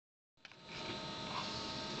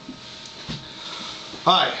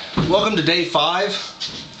Hi, welcome to day 5.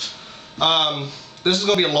 This is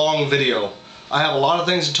going to be a long video. I have a lot of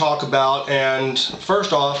things to talk about, and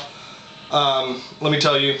first off, let me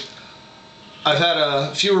tell you, I've had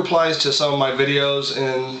a few replies to some of my videos,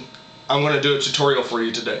 and I'm going to do a tutorial for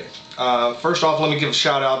you today. First off, let me give a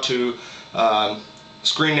shout out to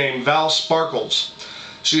screen name Val Sparkles.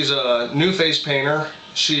 She's a new face painter.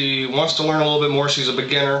 She wants to learn a little bit more. She's a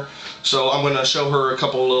beginner, so I'm going to show her a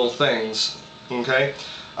couple little things. Okay.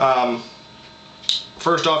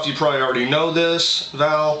 First off, you probably already know this,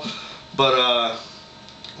 Val, but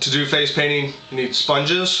to do face painting, you need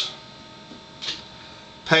sponges,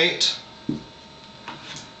 paint,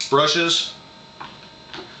 brushes,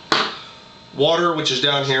 water, which is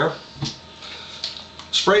down here,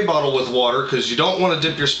 spray bottle with water, because you don't want to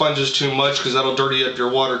dip your sponges too much because that'll dirty up your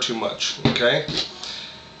water too much. Okay.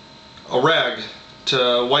 A rag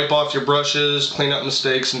to wipe off your brushes, clean up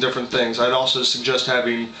mistakes and different things. I'd also suggest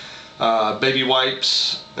having baby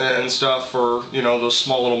wipes and stuff for, you know, those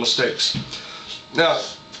small little mistakes. Now,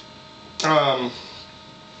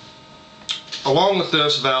 along with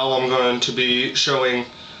this, Val, I'm going to be showing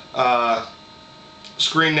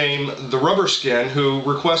screen name The Rubber Skin, who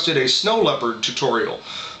requested a snow leopard tutorial.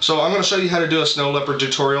 So I'm going to show you how to do a snow leopard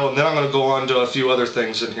tutorial, and then I'm going to go on to a few other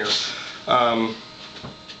things in here.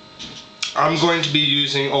 I'm going to be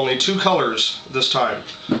using only 2 colors this time.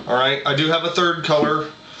 Alright, I do have a third color,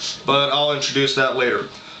 but I'll introduce that later.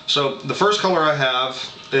 So the first color I have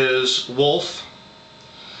is Wolf.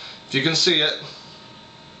 If you can see it,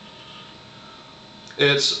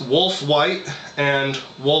 it's Wolf White and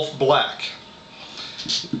Wolf Black.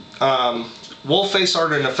 Wolf Face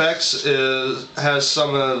Art and Effects has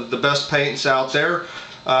some of the best paints out there.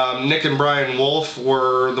 Nick and Brian Wolf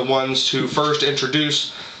were the ones to first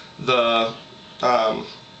introduce the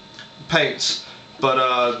paints,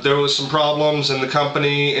 but there was some problems in the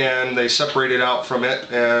company and they separated out from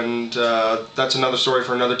it, and that's another story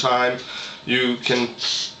for another time. You can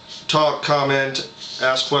talk, comment,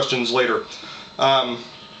 ask questions later,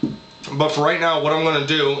 but for right now what I'm going to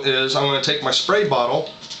do is I'm going to take my spray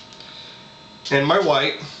bottle and my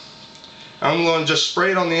white. I'm going to just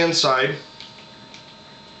spray it on the inside.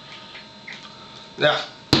 Yeah,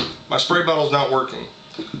 my spray bottle's not working.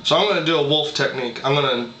 So I'm going to do a wolf technique. I'm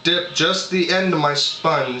going to dip just the end of my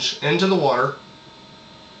sponge into the water,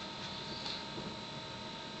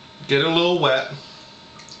 get it a little wet,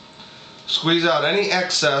 squeeze out any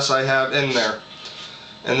excess I have in there,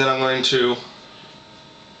 and then I'm going to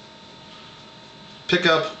pick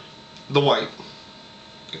up the white.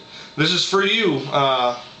 This is for you,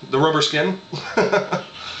 the Rubber Skin.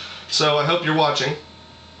 So I hope you're watching.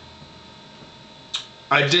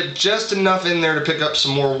 I dipped just enough in there to pick up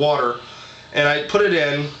some more water, and I put it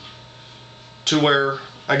in to where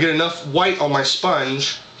I get enough white on my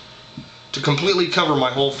sponge to completely cover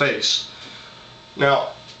my whole face. Now,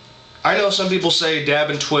 I know some people say dab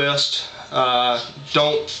and twist,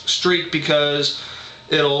 don't streak because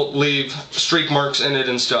it'll leave streak marks in it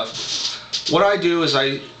and stuff. What I do is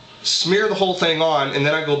I smear the whole thing on, and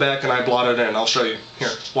then I go back and I blot it in. I'll show you.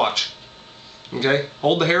 Here, watch. Okay,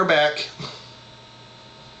 hold the hair back.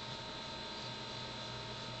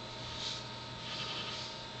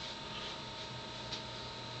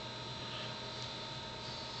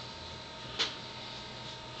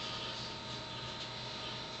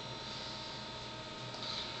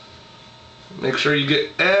 Make sure you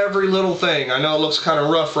get every little thing. I know it looks kind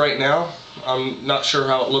of rough right now. I'm not sure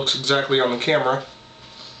how it looks exactly on the camera.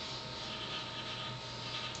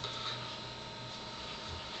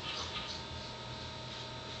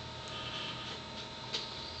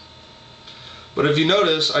 But if you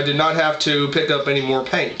notice, I did not have to pick up any more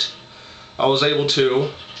paint. I was able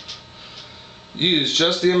to use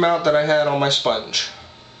just the amount that I had on my sponge.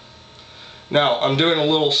 Now, I'm doing a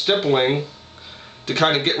little stippling to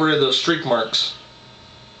kind of get rid of those streak marks.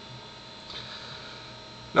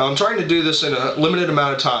 Now I'm trying to do this in a limited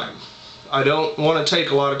amount of time. I don't want to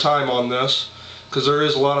take a lot of time on this because there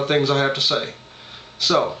is a lot of things I have to say.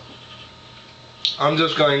 So I'm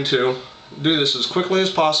just going to do this as quickly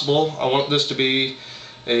as possible. I want this to be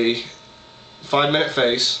a 5-minute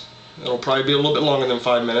face. It'll probably be a little bit longer than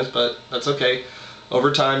 5 minutes, but that's okay.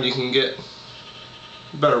 Over time you can get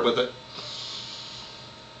better with it.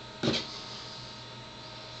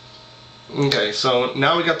 Okay, so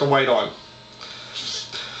now we got the white on.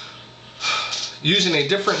 Using a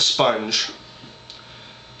different sponge.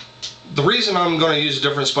 The reason I'm going to use a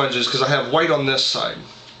different sponge is because I have white on this side.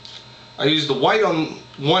 I use the white on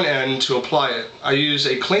one end to apply it. I use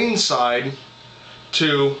a clean side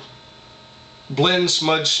to blend,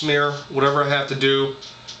 smudge, smear, whatever I have to do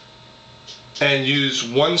and use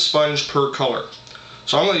one sponge per color.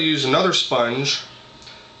 So I'm going to use another sponge,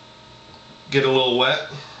 get a little wet.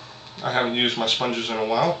 I haven't used my sponges in a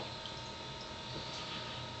while.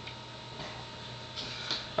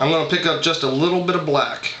 I'm going to pick up just a little bit of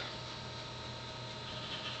black.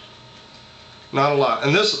 Not a lot.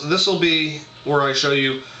 And this will be where I show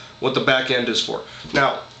you what the back end is for.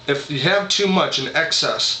 Now, if you have too much in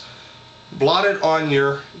excess, blot it on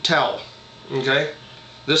your towel. Okay?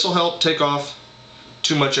 This will help take off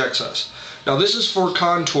too much excess. Now this is for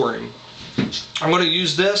contouring. I'm going to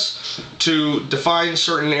use this to define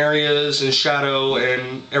certain areas and shadow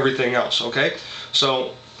and everything else. Okay?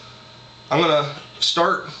 So I'm going to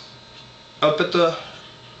start up at the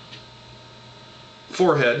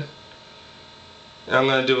forehead. And I'm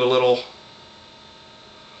going to do a little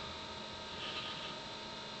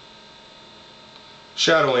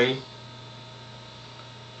shadowing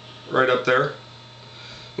right up there.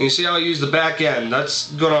 And you see how I use the back end?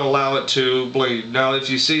 That's going to allow it to bleed. Now if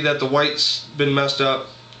you see that the white's been messed up,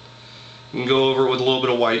 you can go over it with a little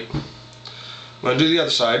bit of white. I'm going to do the other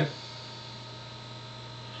side.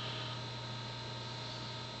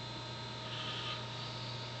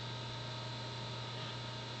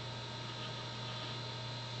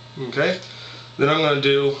 Okay, then I'm going to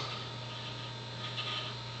do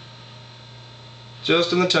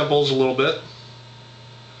just in the temples a little bit.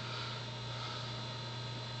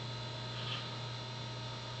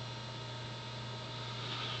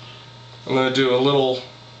 I'm going to do a little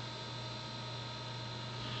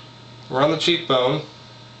around the cheekbone.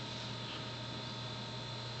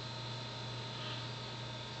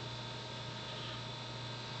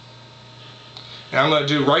 And I'm going to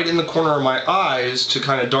do right in the corner of my eyes to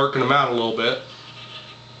kind of darken them out a little bit.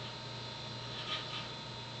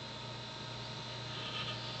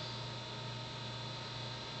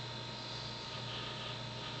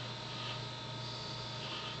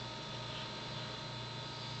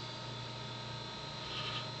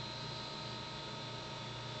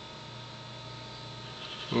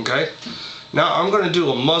 Okay, now I'm going to do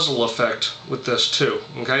a muzzle effect with this too.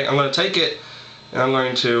 Okay, I'm going to take it and I'm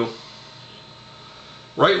going to,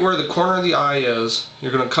 right where the corner of the eye is,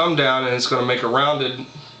 you're going to come down and it's going to make a rounded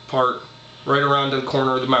part right around the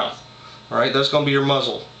corner of the mouth. Alright, that's going to be your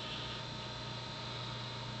muzzle.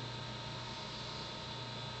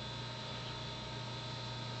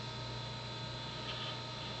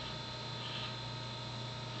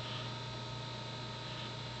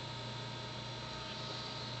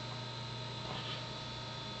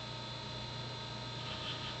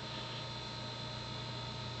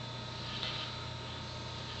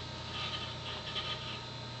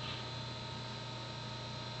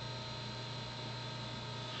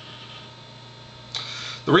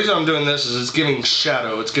 The reason I'm doing this is it's giving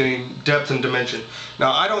shadow, it's giving depth and dimension.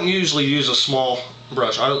 Now I don't usually use a small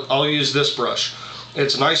brush, I'll use this brush.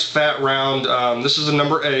 It's a nice fat round, this is a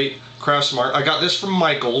number 8, Craftsmart. I got this from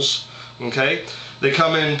Michaels, okay? They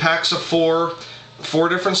come in packs of four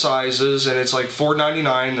different sizes, and it's like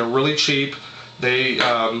 $4.99, they're really cheap. They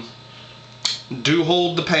do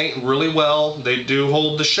hold the paint really well, they do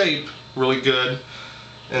hold the shape really good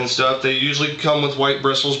and stuff. They usually come with white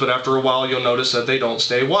bristles, but after a while you'll notice that they don't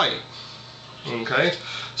stay white. Okay,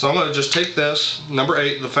 so I'm going to just take this, number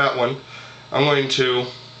 8, the fat one, I'm going to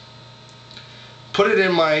put it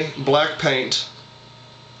in my black paint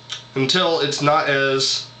until it's not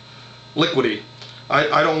as liquidy.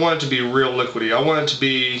 I don't want it to be real liquidy. I want it to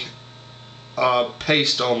be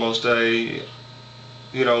paste almost, a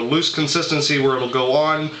loose consistency where it'll go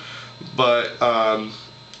on, but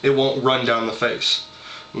it won't run down the face.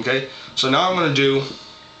 Okay, so now I'm going to do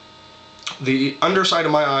the underside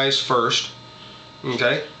of my eyes first.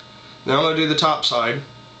 Okay, now I'm going to do the top side,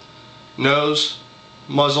 nose,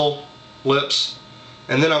 muzzle, lips,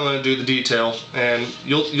 and then I'm going to do the detail, and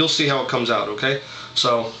you'll see how it comes out. Okay,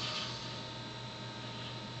 so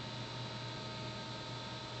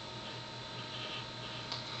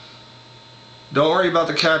don't worry about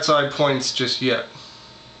the cat's eye points just yet.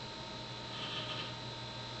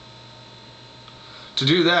 To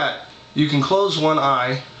do that, you can close one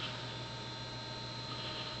eye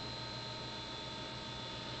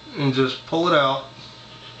and just pull it out.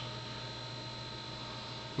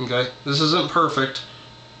 Okay, this isn't perfect.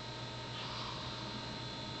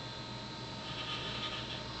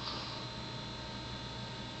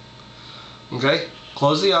 Okay,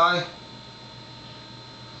 close the eye,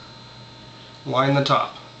 line the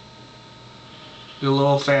top. Do a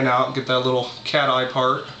little fan out, get that little cat eye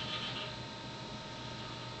part.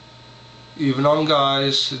 Even on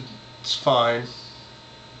guys, it's fine.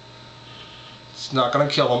 It's not going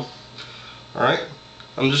to kill them. Alright,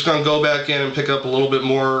 I'm just going to go back in and pick up a little bit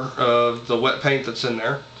more of the wet paint that's in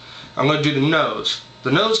there. I'm going to do the nose.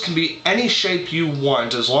 The nose can be any shape you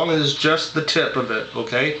want as long as it's just the tip of it,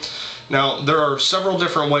 okay? Now, there are several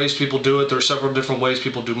different ways people do it. There are several different ways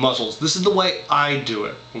people do muzzles. This is the way I do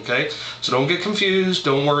it, okay? So don't get confused.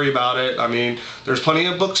 Don't worry about it. I mean, there's plenty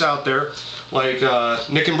of books out there, like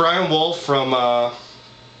Nick and Brian Wolf from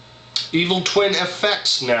Evil Twin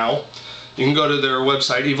Effects now. You can go to their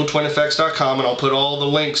website, eviltwineffects.com, and I'll put all the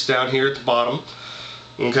links down here at the bottom,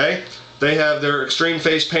 okay? They have their extreme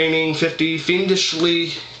face painting, 50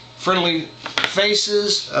 fiendishly friendly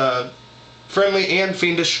faces, friendly and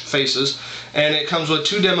fiendish faces, and it comes with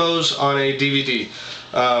 2 demos on a DVD.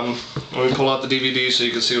 Let me pull out the DVD so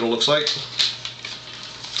you can see what it looks like.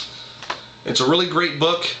 It's a really great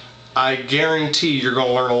book. I guarantee you're going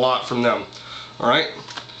to learn a lot from them. Alright,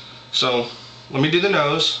 so let me do the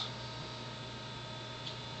nose.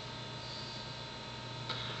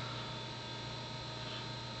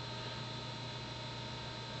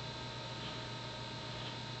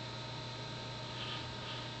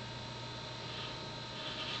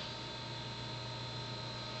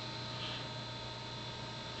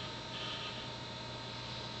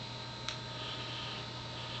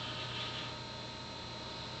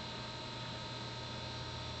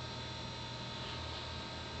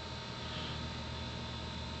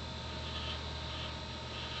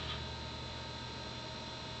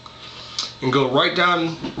 And go right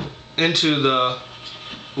down into the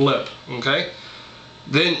lip, okay?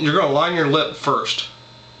 Then you're going to line your lip first.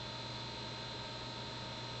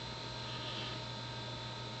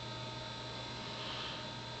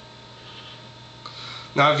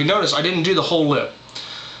 Now if you notice, I didn't do the whole lip.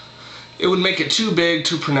 It would make it too big,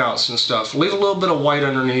 too pronounced and stuff. Leave a little bit of white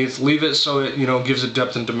underneath. Leave it so it, you know, gives it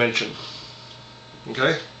depth and dimension.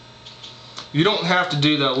 Okay? You don't have to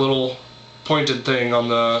do that little pointed thing on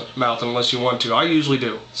the mouth unless you want to. I usually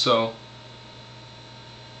do. So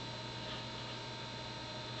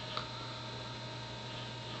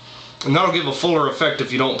and that'll give a fuller effect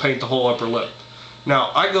if you don't paint the whole upper lip.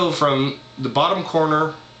 Now I go from the bottom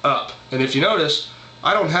corner up, and if you notice,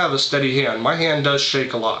 I don't have a steady hand. My hand does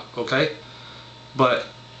shake a lot, okay? But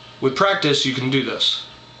with practice you can do this.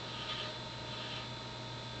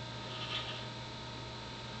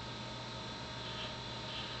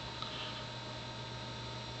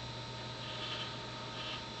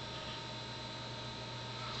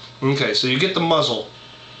 Okay, so you get the muzzle.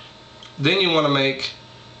 Then you want to make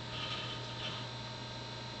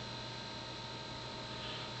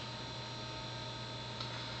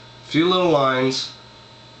a few little lines,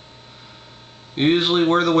 usually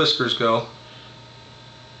where the whiskers go.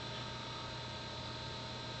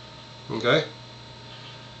 Okay?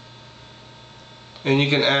 And you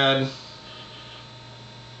can add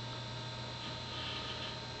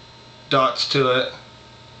dots to it.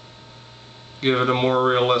 Give it a more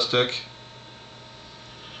realistic.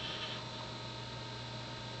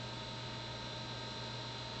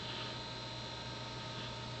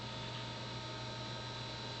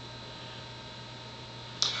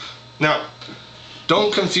 Now,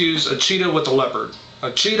 don't confuse a cheetah with a leopard.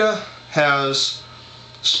 A cheetah has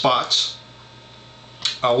spots.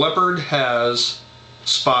 A leopard has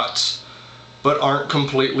spots, but aren't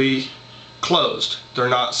completely closed. They're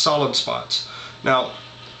not solid spots. Now,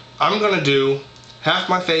 I'm going to do half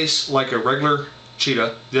my face like a regular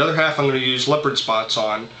cheetah, the other half I'm going to use leopard spots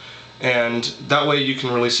on, and that way you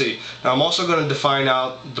can really see. Now I'm also going to define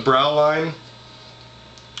out the brow line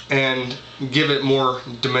and give it more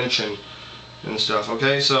dimension and stuff,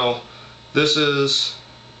 okay? So this is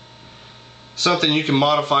something you can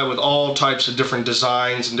modify with all types of different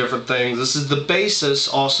designs and different things. This is the basis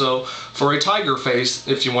also for a tiger face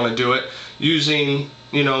if you want to do it, using,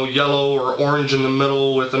 you know, yellow or orange in the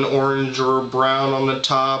middle with an orange or brown on the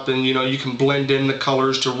top, and you know, you can blend in the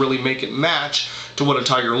colors to really make it match to what a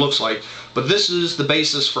tiger looks like. But this is the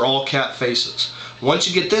basis for all cat faces. Once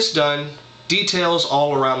you get this done, details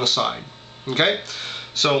all around the side. Okay?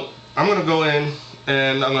 So I'm going to go in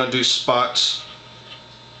and I'm going to do spots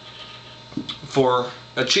for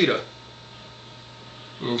a cheetah.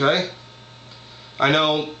 Okay? I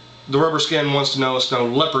know the Rubber Skin wants to know a snow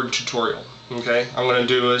leopard tutorial. Okay? I'm going to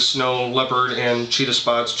do a snow leopard and cheetah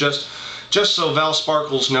spots just so Val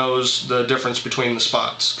Sparkles knows the difference between the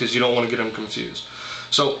spots, because you don't want to get them confused.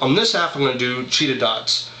 So on this half I'm going to do cheetah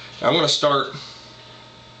dots. Now, I'm going to start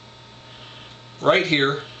right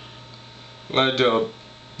here. I'm going to do a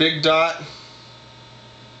big dot.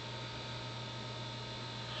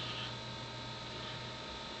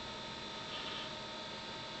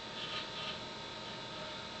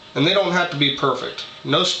 And they don't have to be perfect.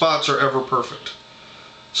 No spots are ever perfect.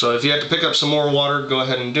 So if you have to pick up some more water, go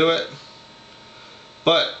ahead and do it.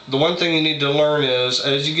 But the one thing you need to learn is,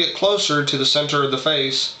 as you get closer to the center of the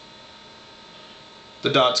face, the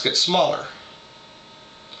dots get smaller.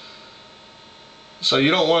 So you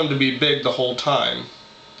don't want them to be big the whole time.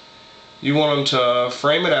 You want them to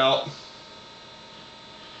frame it out,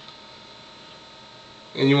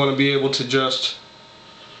 and you want to be able to just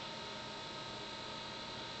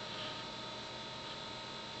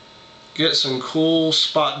get some cool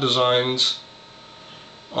spot designs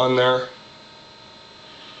on there.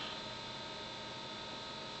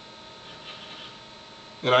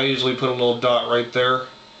 And I usually put a little dot right there.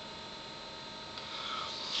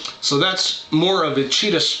 So that's more of a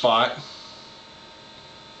cheetah spot.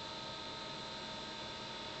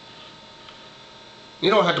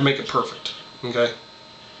 You don't have to make it perfect, okay?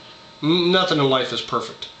 Nothing in life is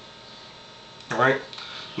perfect. Alright?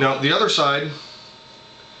 Now the other side,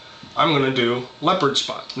 I'm going to do leopard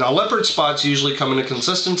spots. Now leopard spots usually come in a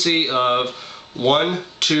consistency of 1,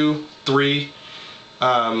 2, 3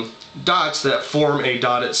 dots that form a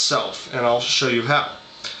dot itself, and I'll show you how.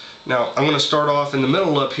 Now I'm going to start off in the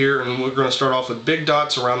middle up here, and we're going to start off with big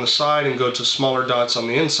dots around the side and go to smaller dots on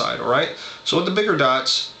the inside, alright? So with the bigger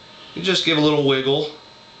dots, you just give a little wiggle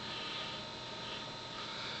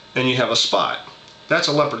and you have a spot. That's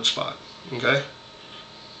a leopard spot, okay?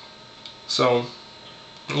 So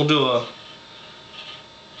we'll do a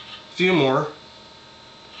few more.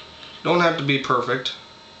 Don't have to be perfect.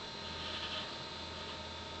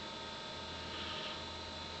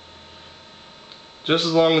 Just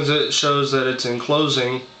as long as it shows that it's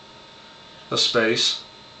enclosing a space.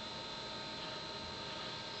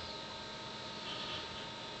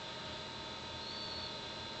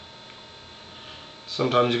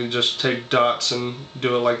 Sometimes you can just take dots and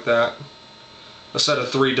do it like that. A set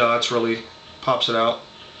of 3 dots really pops it out.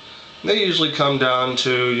 They usually come down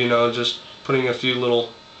to, you know, just putting a few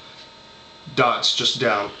little dots just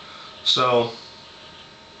down. So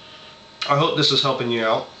I hope this is helping you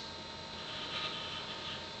out.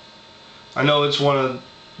 I know it's one of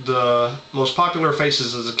the most popular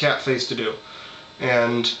faces as a cat face to do,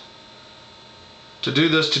 and to do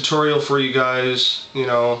this tutorial for you guys, you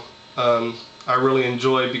know, I really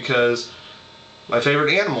enjoy, because my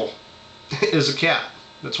favorite animal is a cat.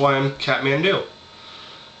 That's why I'm Catmandu.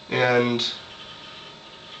 And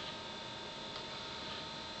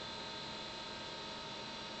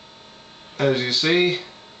as you see,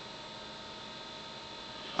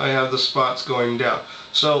 I have the spots going down.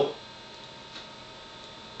 So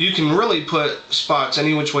you can really put spots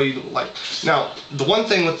any which way you like. Now, the one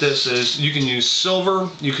thing with this is you can use silver,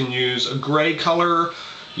 you can use a gray color,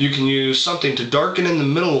 you can use something to darken in the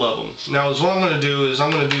middle of them. Now, what I'm going to do is I'm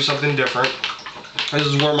going to do something different. This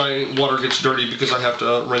is where my water gets dirty because I have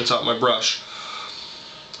to rinse out my brush.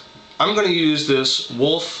 I'm going to use this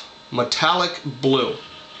Wolf Metallic Blue.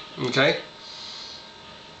 Okay?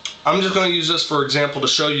 I'm just going to use this for example to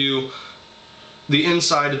show you the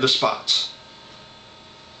inside of the spots.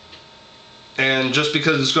 And just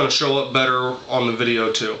because it's going to show up better on the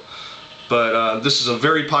video too. But this is a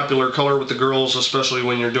very popular color with the girls, especially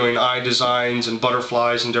when you're doing eye designs and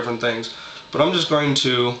butterflies and different things. But I'm just going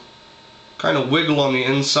to kind of wiggle on the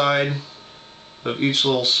inside of each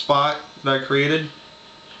little spot that I created,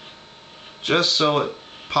 just so it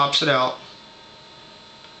pops it out.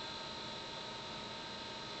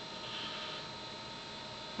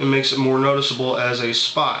 It makes it more noticeable as a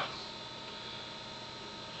spot.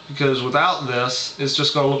 Because without this, it's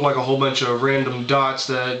just going to look like a whole bunch of random dots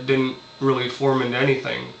that didn't really form into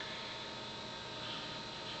anything.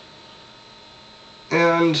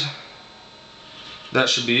 And that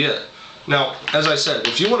should be it. Now, as I said,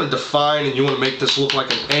 if you want to define and you want to make this look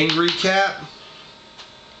like an angry cat,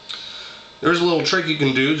 there's a little trick you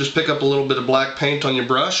can do. Just pick up a little bit of black paint on your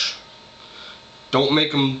brush. Don't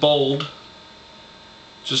make them bold.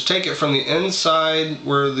 Just take it from the inside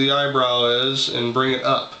where the eyebrow is and bring it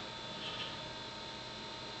up.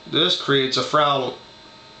 This creates a frown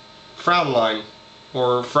line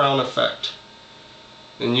or frown effect.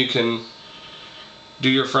 And you can do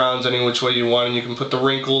your frowns any which way you want, and you can put the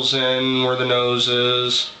wrinkles in where the nose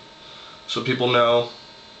is so people know.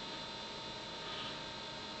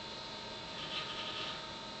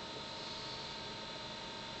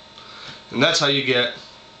 And that's how you get,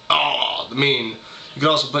 oh, the mean. You can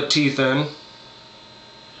also put teeth in.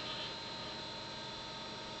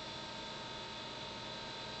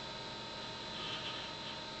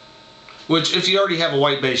 Which, if you already have a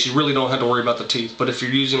white base, you really don't have to worry about the teeth. But if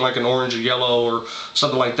you're using like an orange or yellow or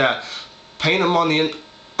something like that, paint them on the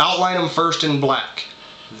outline them first in black.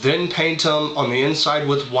 then paint them on the inside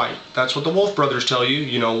with white. That's what the Wolf Brothers tell you.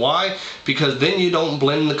 You know why? Because then you don't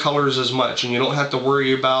blend the colors as much, and you don't have to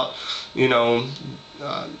worry about, you know,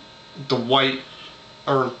 the white,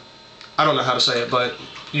 or I don't know how to say it, but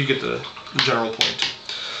you get the general point.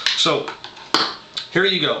 So here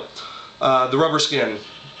you go. The rubber skin.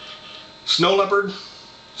 Snow leopard,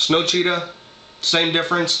 snow cheetah, same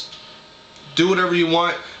difference. Do whatever you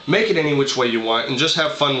want, make it any which way you want, and just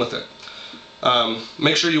have fun with it.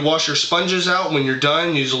 Make sure you wash your sponges out when you're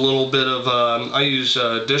done. Use a little bit of, I use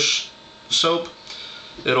dish soap.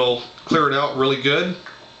 It'll clear it out really good.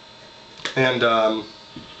 And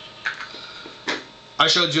I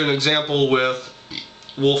showed you an example with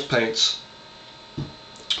wolf paints.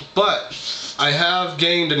 But I have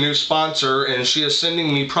gained a new sponsor, and she is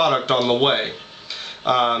sending me product on the way.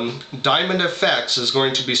 Diamond FX is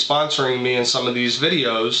going to be sponsoring me in some of these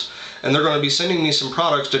videos, and they're going to be sending me some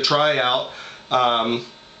products to try out,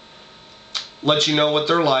 let you know what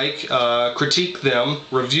they're like, critique them,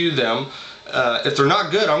 review them. If they're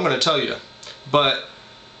not good, I'm going to tell you. But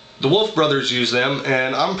the Wolf Brothers use them,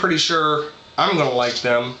 and I'm pretty sure I'm going to like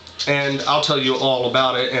them, and I'll tell you all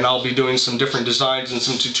about it, and I'll be doing some different designs and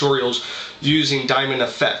some tutorials using Diamond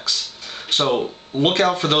FX. So look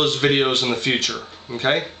out for those videos in the future,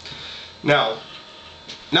 okay? Now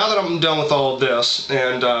that I'm done with all of this,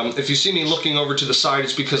 and if you see me looking over to the side,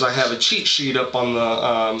 it's because I have a cheat sheet up on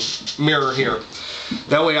the mirror here.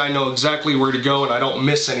 That way I know exactly where to go and I don't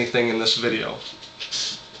miss anything in this video.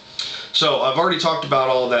 So I've already talked about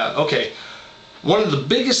all that. Okay, one of the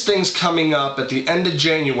biggest things coming up at the end of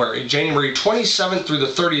January, January 27th through the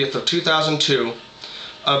 30th of 2002,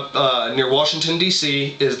 up near Washington,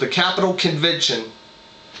 D.C., is the Capitol Convention.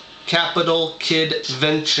 Capitol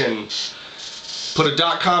Kidvention. Put a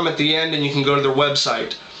 .com at the end and you can go to their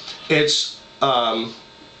website. It's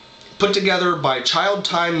put together by Child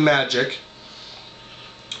Time Magic,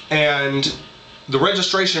 and the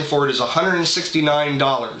registration for it is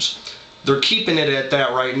 $169. They're keeping it at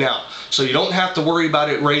that right now, so you don't have to worry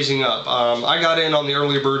about it raising up. I got in on the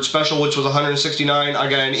early bird special, which was $169. I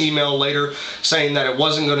got an email later saying that it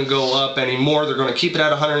wasn't going to go up anymore. They're going to keep it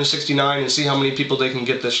at $169 and see how many people they can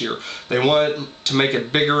get this year. They want to make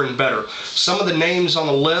it bigger and better. Some of the names on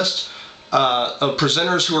the list of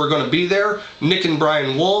presenters who are going to be there: Nick and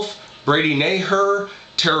Brian Wolf, Brady Naher,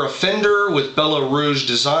 Tara Fender with Bella Rouge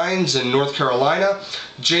Designs in North Carolina,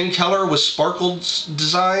 Jane Keller with Sparkle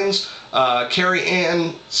Designs, Carrie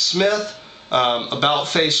Ann Smith, About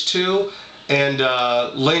Face 2, and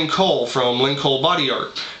Lynn Cole from Lynn Cole Body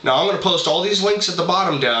Art. Now I'm going to post all these links at the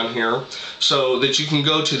bottom down here so that you can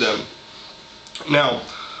go to them. Now,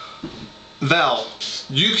 Val,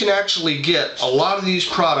 you can actually get a lot of these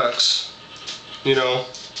products, you know,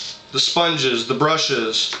 the sponges, the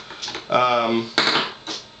brushes,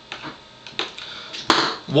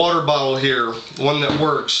 water bottle here, one that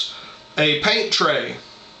works, a paint tray,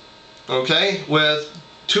 okay, with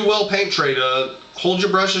 2-well paint tray to hold your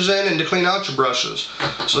brushes in and to clean out your brushes,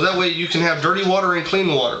 so that way you can have dirty water and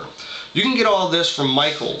clean water. You can get all of this from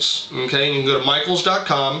Michaels, okay? You can go to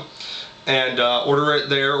Michaels.com and order it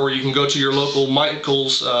there, or you can go to your local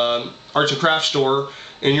Michaels arts and crafts store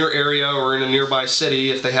in your area or in a nearby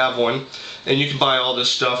city if they have one, and you can buy all this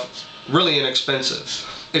stuff really inexpensive.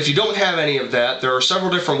 If you don't have any of that, there are several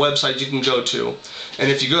different websites you can go to. And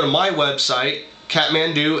if you go to my website,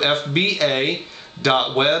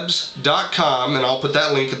 katmandufba.webs.com, and I'll put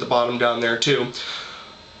that link at the bottom down there too,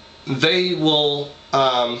 there will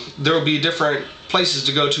be different places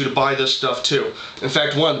to go to buy this stuff too. In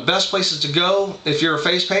fact, one of the best places to go if you're a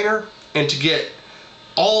face painter and to get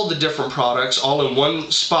all the different products all in one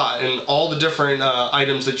spot and all the different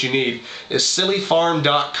items that you need is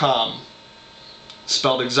sillyfarm.com.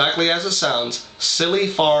 Spelled exactly as it sounds,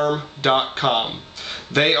 sillyfarm.com.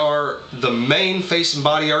 They are the main face and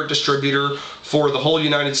body art distributor for the whole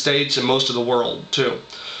United States and most of the world too.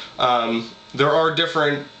 There are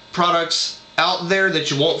different products out there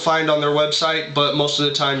that you won't find on their website, but most of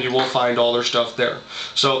the time you will find all their stuff there.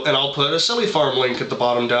 So, and I'll put a Silly Farm link at the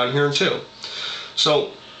bottom down here too.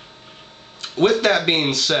 So, with that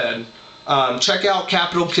being said, check out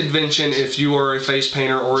Capitol Convention if you are a face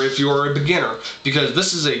painter or if you are a beginner, because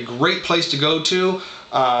this is a great place to go to.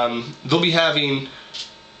 They'll be having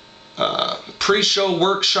pre-show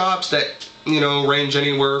workshops that, you know, range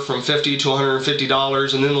anywhere from $50 to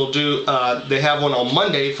 $150, and then they'll do they have one on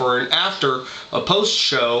Monday for an after a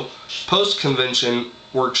post-show, post-convention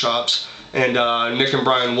workshops, and Nick and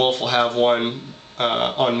Brian Wolf will have one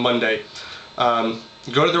on Monday.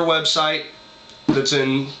 Go to their website that's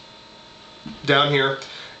in down here,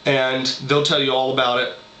 and they'll tell you all about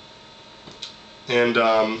it. And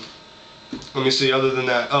let me see, other than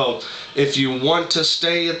that, oh, if you want to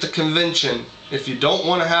stay at the convention, if you don't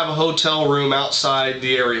want to have a hotel room outside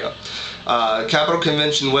the area, Capital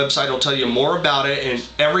Convention website will tell you more about it and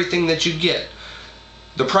everything that you get.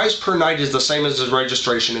 The price per night is the same as the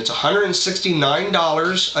registration. It's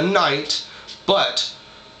 $169 a night, but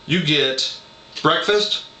you get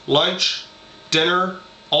breakfast, lunch, dinner,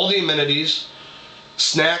 all the amenities,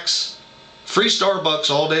 snacks, free Starbucks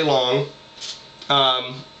all day long,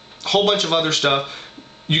 whole bunch of other stuff.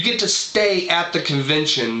 You get to stay at the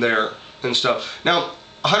convention there and stuff. Now,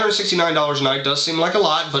 $169 a night does seem like a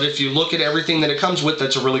lot, but if you look at everything that it comes with,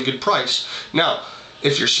 that's a really good price. Now,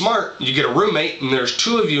 if you're smart, you get a roommate and there's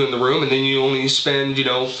 2 of you in the room, and then you only spend, you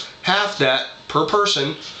know, half that per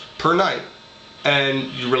person per night, and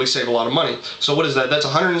you really save a lot of money. So what is that? That's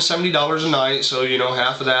 $170 a night. So, you know,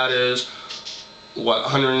 half of that is what?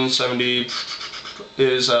 170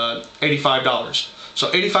 is $85.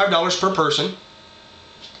 So $85 per person.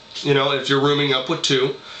 You know, if you're rooming up with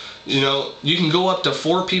 2, you know, you can go up to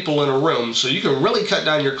 4 people in a room, so you can really cut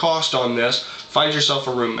down your cost on this. Find yourself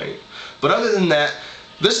a roommate. But other than that,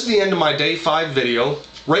 this is the end of my day 5 video.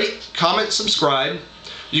 Rate, comment, subscribe.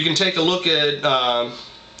 You can take a look at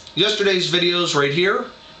yesterday's videos right here.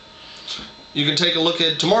 You can take a look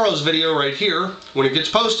at tomorrow's video right here when it gets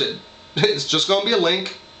posted. It's just going to be a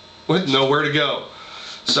link with nowhere to go.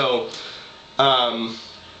 So,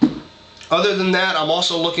 other than that, I'm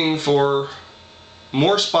also looking for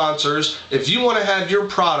more sponsors. If you want to have your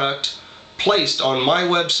product placed on my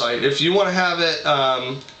website, if you want to have it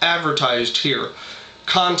advertised here,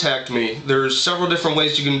 contact me. There's several different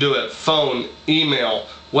ways you can do it. Phone, email,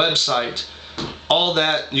 website, all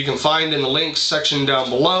that you can find in the links section down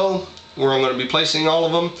below, where I'm going to be placing all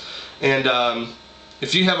of them. And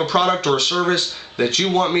if you have a product or a service that you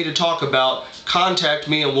want me to talk about, contact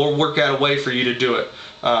me and we'll work out a way for you to do it.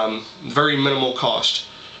 Very minimal cost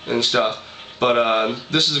and stuff. But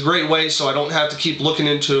this is a great way, so I don't have to keep looking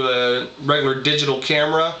into a regular digital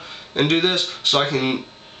camera and do this, so I can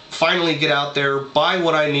finally get out there, buy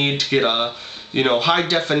what I need to get a, you know, high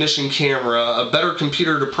definition camera, a better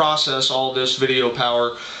computer to process all this video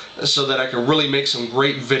power, so that I can really make some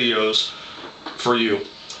great videos for you.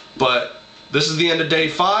 But this is the end of day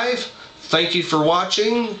 5. Thank you for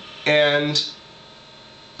watching, and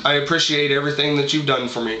I appreciate everything that you've done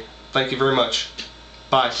for me. Thank you very much.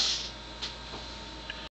 Bye.